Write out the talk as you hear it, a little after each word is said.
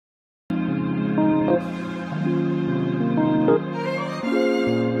Hello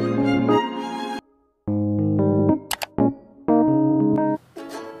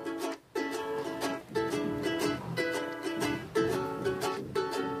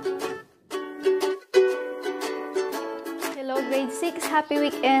grade 6, happy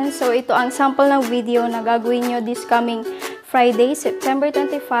weekend! So ito ang sample ng video na gagawin nyo this coming Friday, September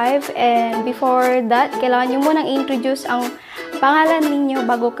 25. And before that, kailangan nyo munang introduce ang pangalan ninyo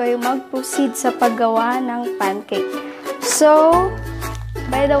bago kayo mag-proceed sa paggawa ng pancake. So,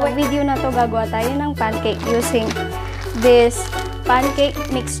 by the way, video na to gagawa tayo ng pancake using this pancake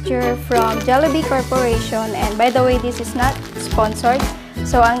mixture from Jollibee Corporation. And by the way, this is not sponsored.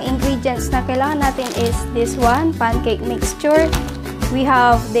 So, ang ingredients na kailangan natin is this one, pancake mixture. We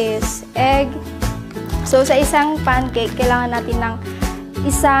have this egg. So, sa isang pancake, kailangan natin ng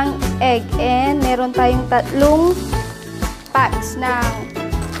isang egg. And meron tayong 3 packs ng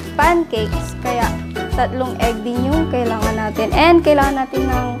pancakes. Kaya, 3 egg din yung kailangan natin. And kailangan natin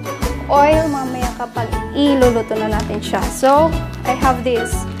ng oil mamaya kapag iluluto na natin siya. So, I have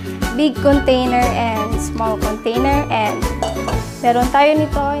this big container and small container. And meron tayo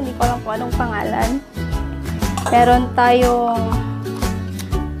nito, hindi ko alam kung anong pangalan. Meron tayong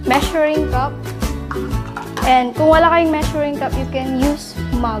measuring cup. And kung wala kayong measuring cup, you can use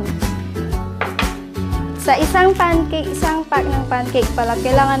mug. Sa isang pancake, isang pack ng pancake pala,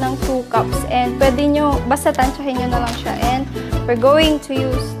 kailangan ng 2 cups. And pwede nyo, basta tansyahin nyo na lang siya. And we're going to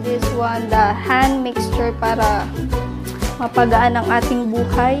use this one, the hand mixture, para mapagaan ang ating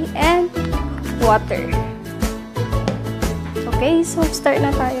buhay. And water. Okay, so start na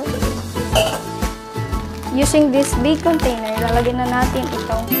tayo. Using this big container, lalagyan na natin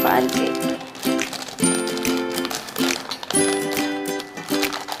itong pancake.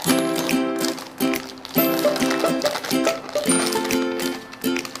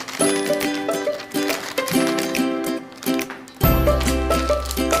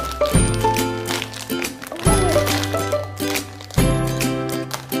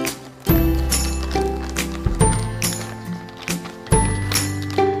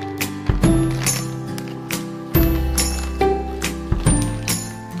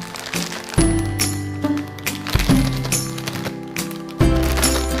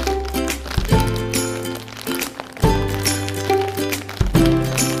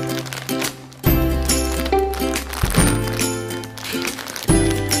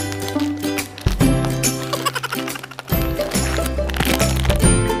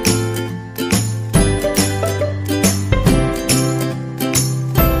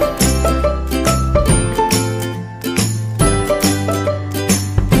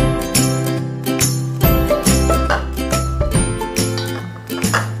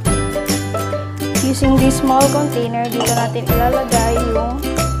 Using this small container, dito natin ilalagay yung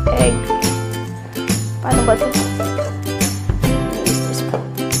egg. Paano ba ito?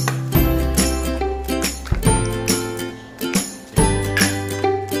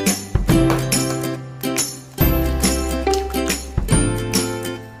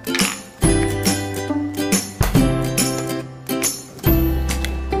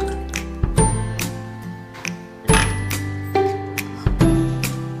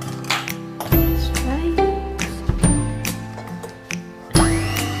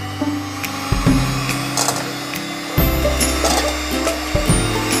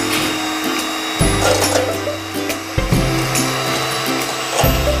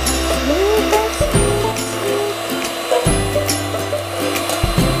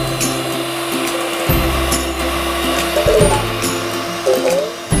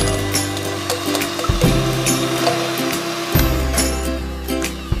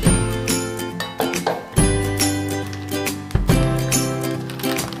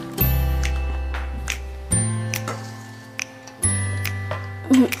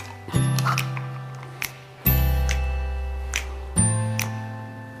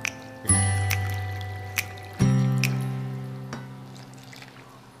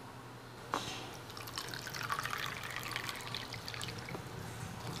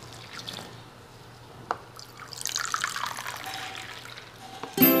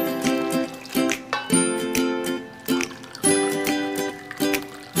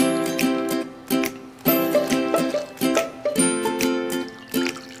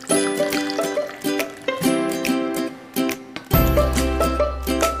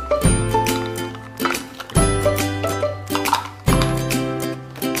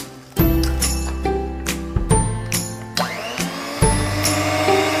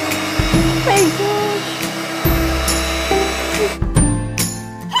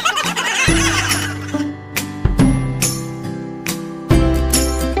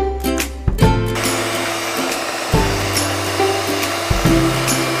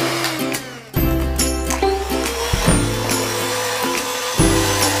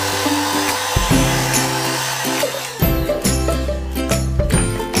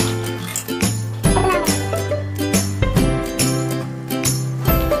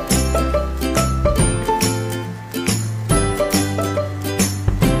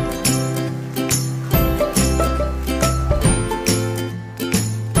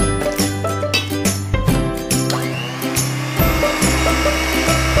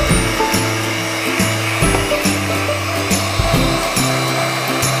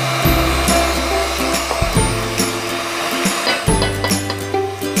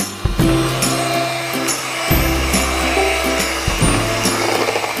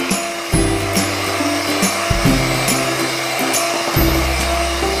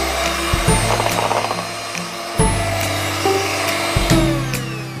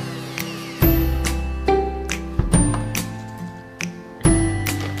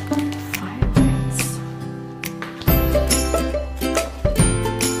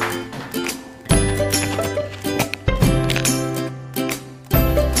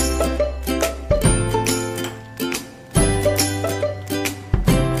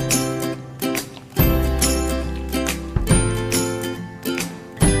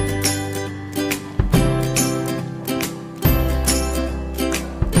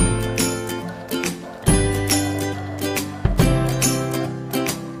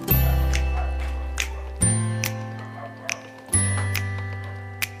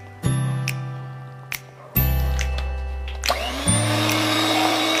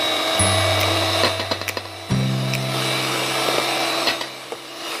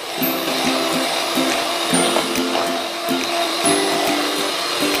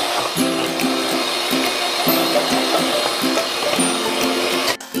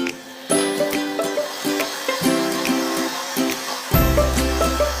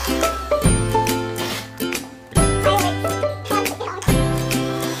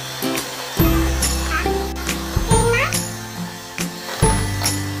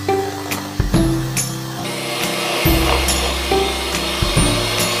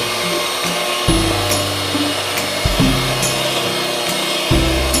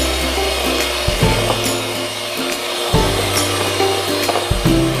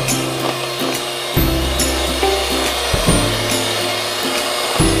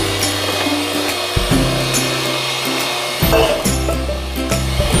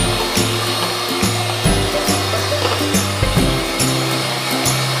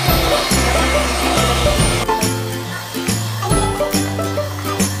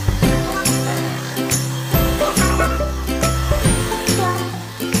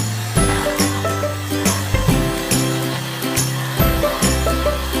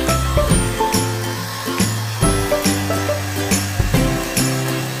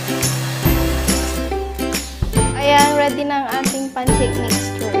 pancake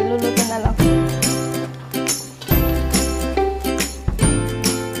mixture. Iluluto na lang.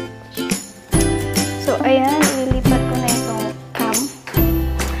 So, ayan. Ililipat ko na itong cam.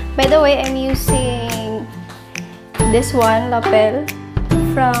 By the way, I'm using this one, lapel,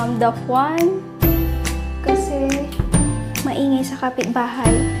 from the Juan. Kasi, maingay sa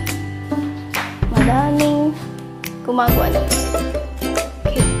kapitbahay. Madaming gumagawa na.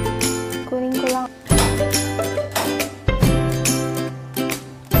 Okay. Kunin ko lang.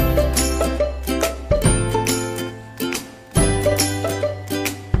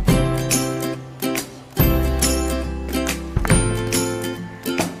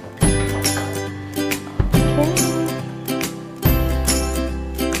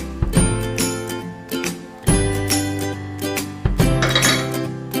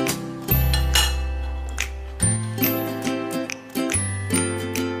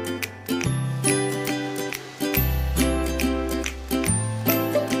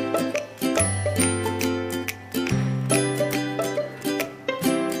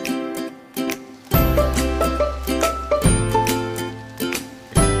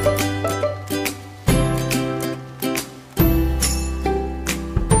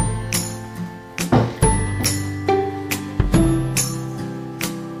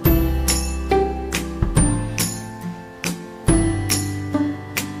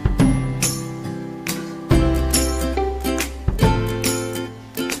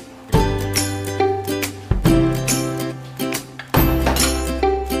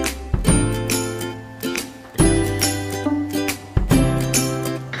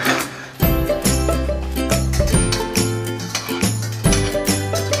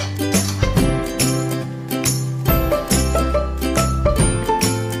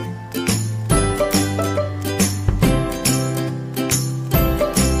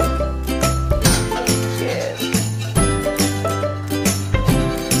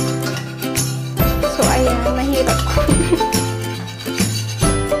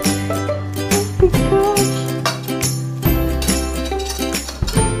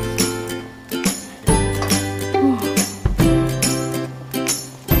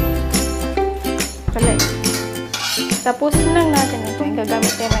 Tapusin lang natin ito. Yung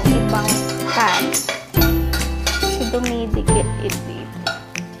gagamit tayo ng ibang pan. Kasi dumidikit ito.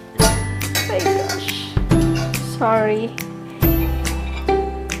 Oh my gosh. Sorry.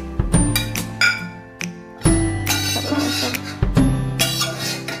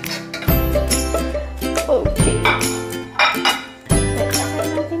 Okay. Sasakay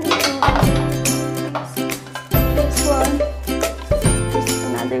natin ito. This one. This is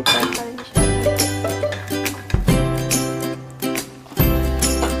another preparation.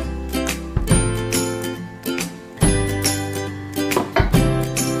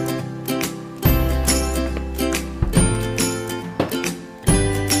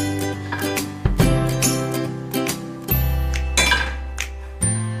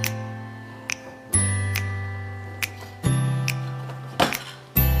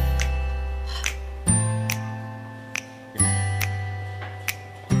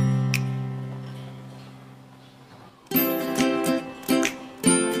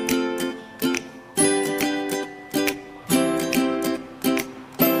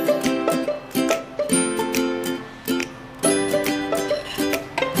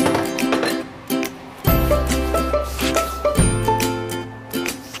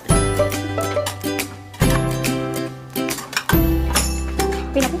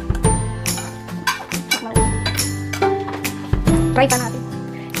 Try pa natin.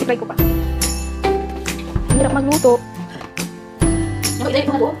 I-try ko pa. Hirap magluto. Nakita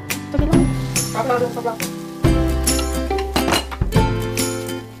ko na doon? Sige lang. Sabla.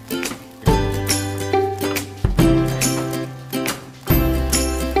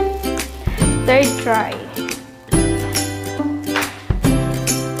 Third try.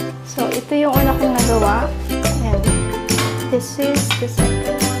 So, ito yung una kong nagawa. And this is the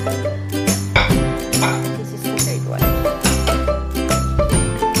second one. This is the third one.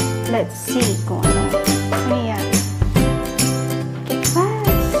 Let's see kung ano. Ayan. Get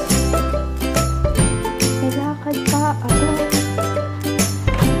fast. May lakad pa ako.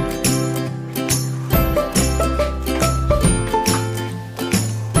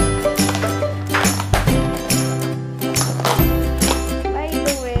 By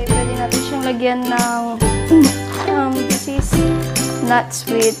the way, pwede natin siyang lagyan ng this is nuts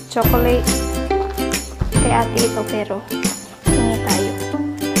with chocolate. Kay ate ito, pero hingi tayo.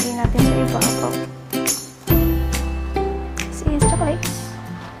 Lagyan natin sa ibabaw. This is chocolates.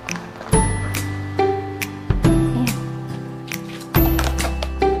 Ayan.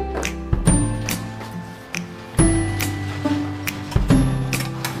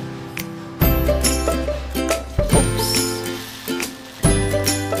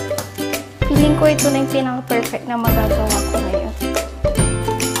 ko ito na yung pinaka-perfect na magagawa ko ngayon.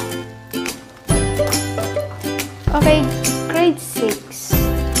 Okay, grade 6.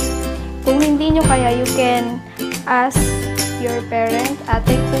 Kung hindi nyo kaya, you can ask your parent,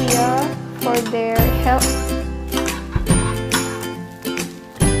 ate, kuya, for their help.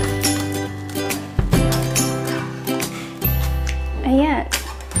 Ayan.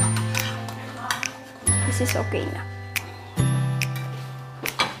 This is okay na.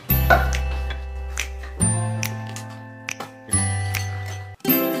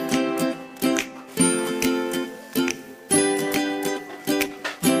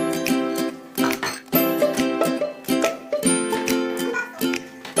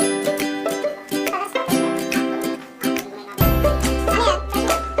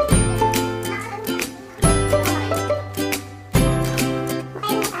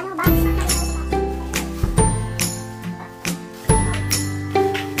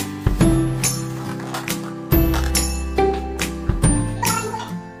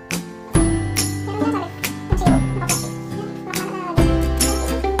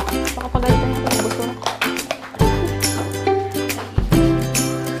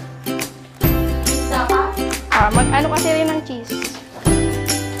 Mag-ano kasi rin ng cheese.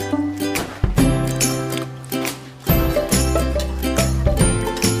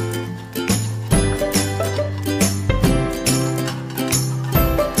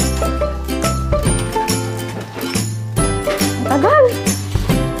 Tagal!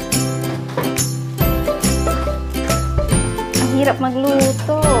 Ang hirap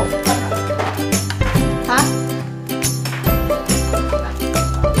magluto. Ha?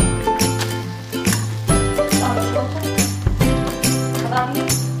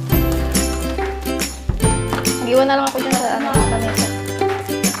 Iwan na lang ako dyan sa panesa.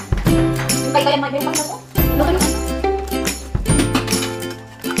 Yung kaya mag-iwan pa ko? Luto na.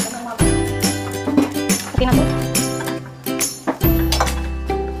 Okay na to.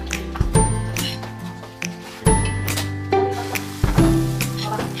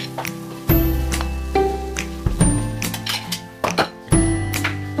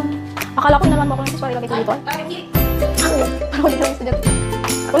 Akala ko naman mo ako ng sorry lagi ko dito. Ako dito yung student.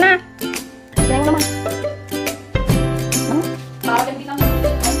 Ako na! Kaya mo naman.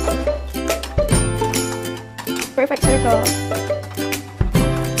 Perfect circle.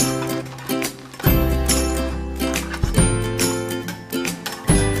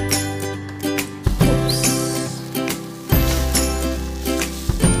 Oops.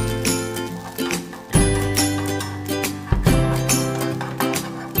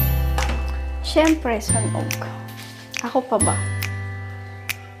 Siyempre, sunog. Ako pa ba?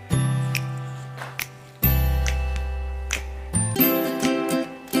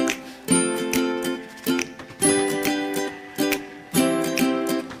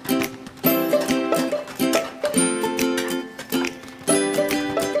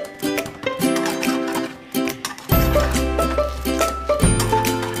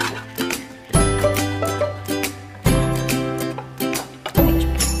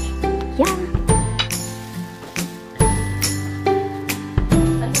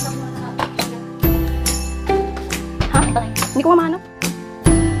 Hindi ko mahanap.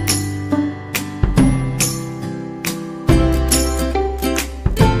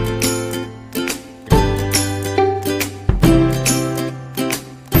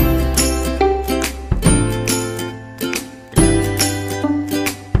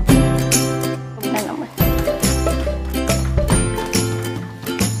 Huwag na naman.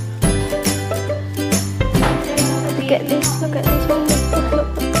 Look at this. Look at this one. Look.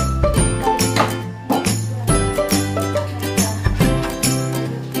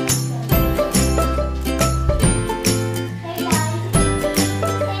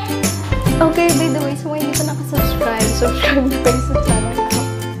 Okay, by the way, so hindi pa nakasubscribe, subscribe na kayo sa channel ko.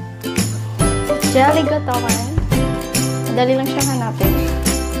 Jelly Gotoman. Dali lang siyang hanapin.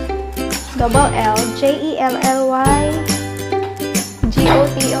 Double L, Jelly Gotoman.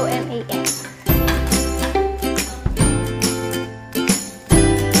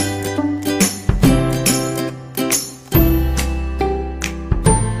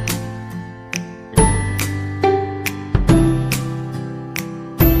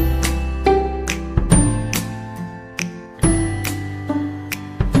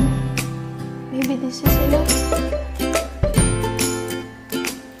 Maybe this is enough.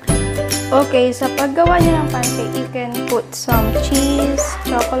 Okay, sa paggawa niyo ng pancake, you can put some cheese,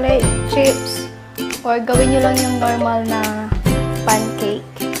 chocolate, chips, or gawin niyo lang yung normal na pancake.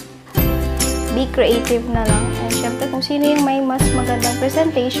 Be creative na lang. And syempre, kung sino yung may mas magandang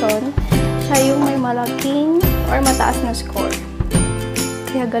presentation, siya yung may malaking or mataas na score.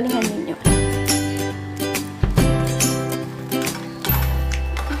 Kaya galingan ninyo.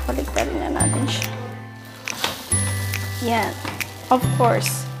 Yan. Of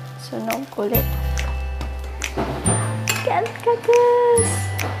course. Sunog ulit. Kakas!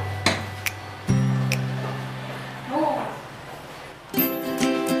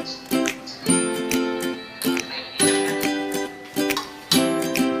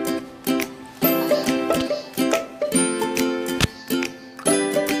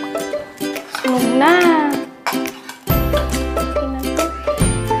 Sunog na!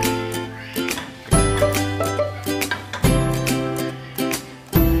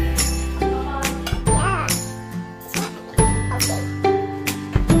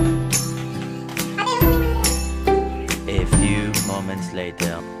 A few moments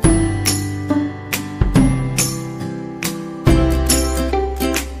later.